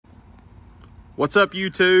What's up,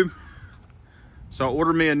 YouTube? So I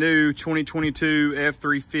ordered me a new 2022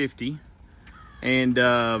 F350 and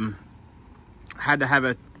had to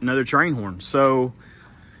have another train horn. So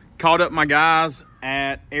called up my guys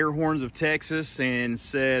at Air Horns of Texas and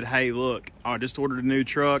said, hey, look, I just ordered a new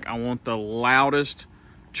truck. I want the loudest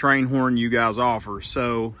train horn you guys offer.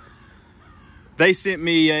 So they sent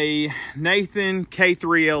me a Nathan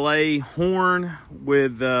K3LA horn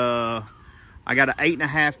with I got an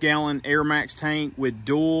 8.5 gallon AirMaxxx tank with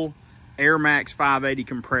dual AirMaxxx 580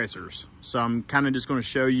 compressors. So I'm kind of just going to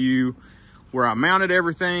show you where I mounted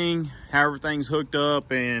everything, how everything's hooked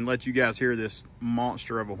up, and let you guys hear this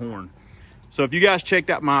monster of a horn. So if you guys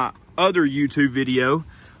checked out my other YouTube video,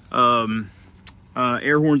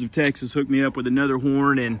 Air Horns of Texas hooked me up with another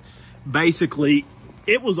horn, and basically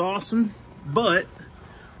it was awesome, but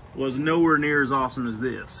was nowhere near as awesome as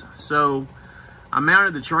this. So I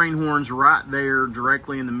mounted the train horns right there,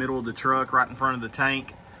 directly in the middle of the truck, right in front of the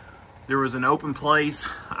tank. There was an open place.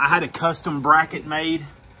 I had a custom bracket made.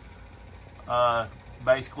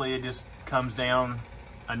 Basically, it just comes down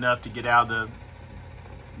enough to get out of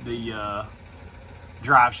the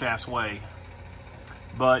drive shaft's way.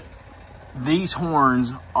 But these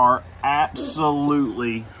horns are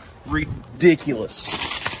absolutely ridiculous.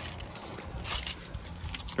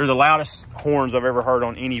 They're the loudest horns I've ever heard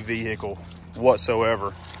on any vehicle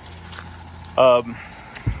whatsoever.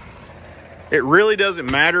 It really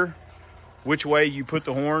doesn't matter which way you put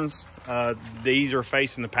the horns. These are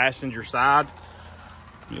facing the passenger side.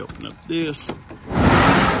 Let me open up this.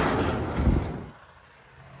 I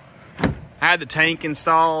had the tank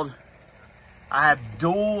installed. I have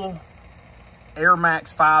dual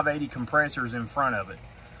AirMaxxx 580 compressors in front of it.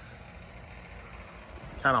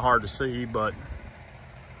 Kind of hard to see, but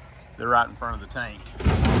they're right in front of the tank.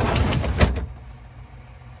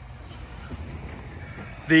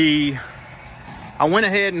 I went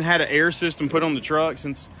ahead and had an air system put on the truck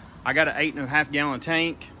since I got an 8.5 gallon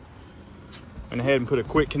tank. Went ahead and put a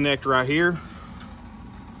quick connect right here.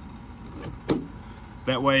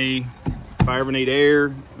 That way, if I ever need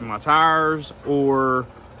air in my tires or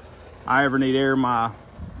I ever need air in my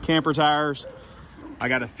camper tires, I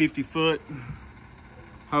got a 50-foot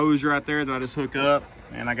hose right there that I just hook up,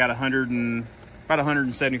 and I got about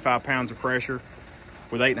 175 pounds of pressure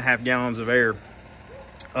with 8.5 gallons of air.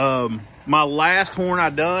 My last horn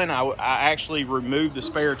I done, I actually removed the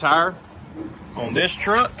spare tire on this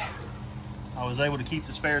truck. I was able to keep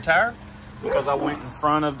the spare tire because I went in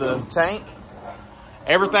front of the tank.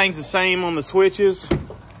 Everything's the same on the switches.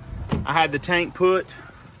 I had the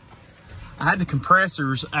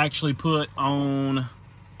compressors actually put on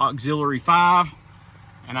auxiliary 5,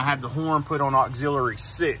 and I had the horn put on auxiliary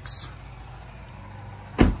 6.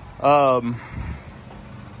 The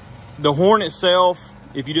horn itself,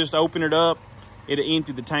 if you just open it up, it'll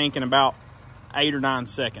empty the tank in about 8 or 9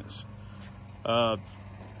 seconds.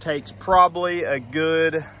 Takes probably a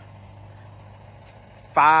good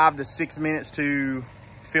 5 to 6 minutes to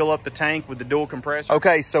fill up the tank with the dual compressor.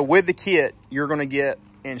 Okay, so with the kit, you're gonna get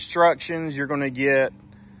instructions, you're gonna get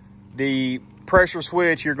the pressure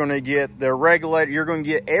switch, you're gonna get the regulator, you're gonna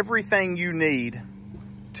get everything you need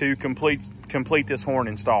to complete this horn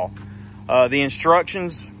install. The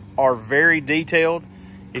instructions are very detailed.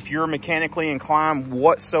 If you're mechanically inclined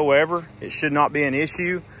whatsoever, it should not be an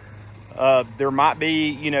issue. There might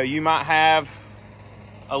be, you might have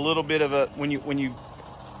a little bit of a, when you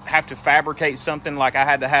have to fabricate something, like I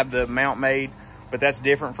had to have the mount made, but that's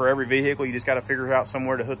different for every vehicle. You just got to figure out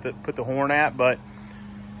somewhere to put the horn at, but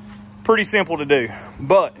pretty simple to do.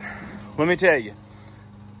 But let me tell you,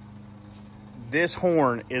 this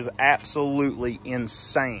horn is absolutely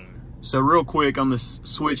insane. So real quick on the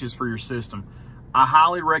switches for your system, I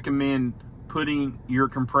highly recommend putting your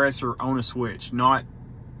compressor on a switch, not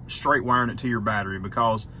straight wiring it to your battery,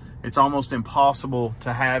 because it's almost impossible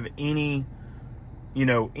to have any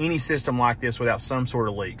system like this without some sort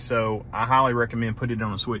of leak. So I highly recommend putting it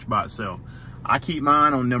on a switch by itself. I keep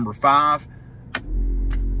mine on number 5.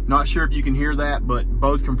 Not sure if you can hear that, but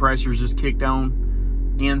both compressors just kicked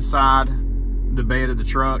on inside the bed of the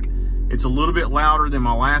truck. It's a little bit louder than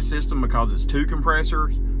my last system because it's 2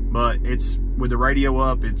 compressors, but it's with the radio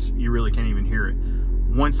up, you really can't even hear it.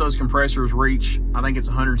 Once those compressors reach, I think it's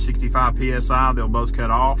 165 PSI, they'll both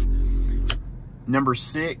cut off. Number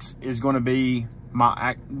 6 is going to be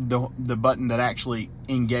the button that actually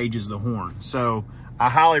engages the horn. So I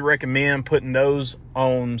highly recommend putting those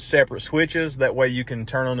on separate switches. That way you can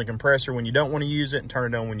turn on the compressor when you don't want to use it and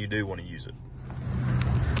turn it on when you do want to use it.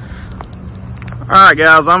 All right,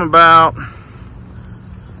 guys, I'm about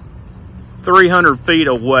 300 feet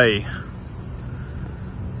away.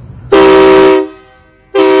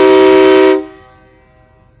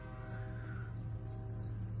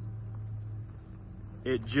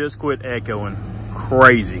 It just quit echoing.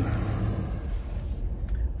 Crazy.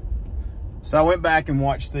 So I went back and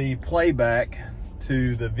watched the playback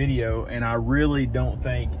to the video, and I really don't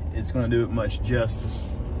think it's going to do it much justice.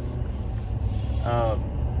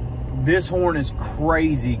 This horn is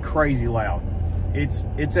crazy loud. It's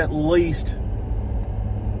at least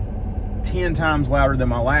 10 times louder than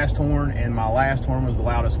my last horn, and my last horn was the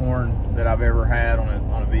loudest horn that I've ever had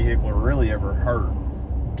on a vehicle, or really ever heard.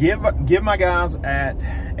 Give my guys at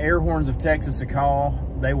Air Horns of Texas a call.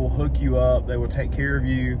 They will hook you up. They will take care of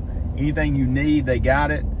you. Anything you need, they got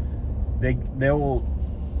it. They will,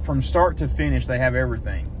 from start to finish, they have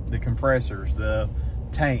everything. The compressors, the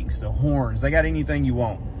tanks, the horns, they got anything you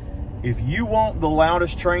want. If you want the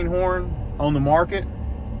loudest train horn on the market,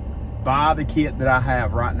 buy the kit that I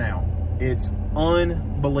have right now. It's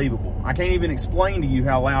unbelievable. I can't even explain to you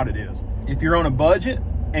how loud it is. If you're on a budget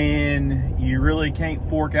and you really can't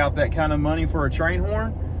fork out that kind of money for a train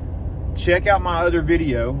horn, check out my other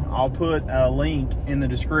video. I'll put a link in the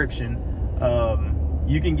description.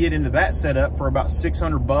 You can get into that setup for about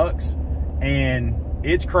 600 bucks, and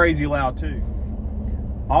it's crazy loud too.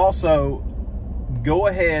 Also, go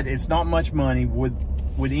ahead, it's not much money with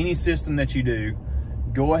any system that you do.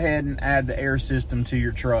 Go ahead and add the air system to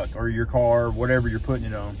your truck or your car, whatever you're putting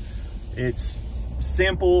it on. It's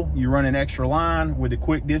simple. You run an extra line with a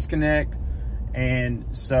quick disconnect, and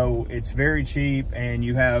so it's very cheap, and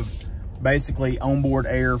you have basically onboard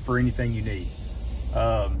air for anything you need.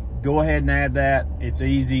 Go ahead and add that. It's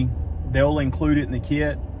easy. They'll include it in the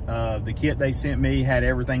kit. The kit they sent me had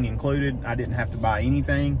everything included. I didn't have to buy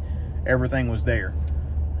anything. Everything was there.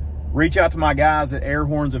 Reach out to my guys at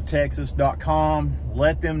airhornsoftexas.com.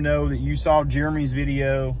 Let them know that you saw Jeremy's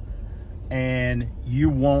video and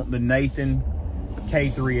you want the Nathan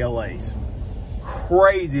K3LAs.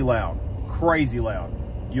 Crazy loud, crazy loud.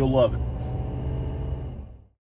 You'll love it.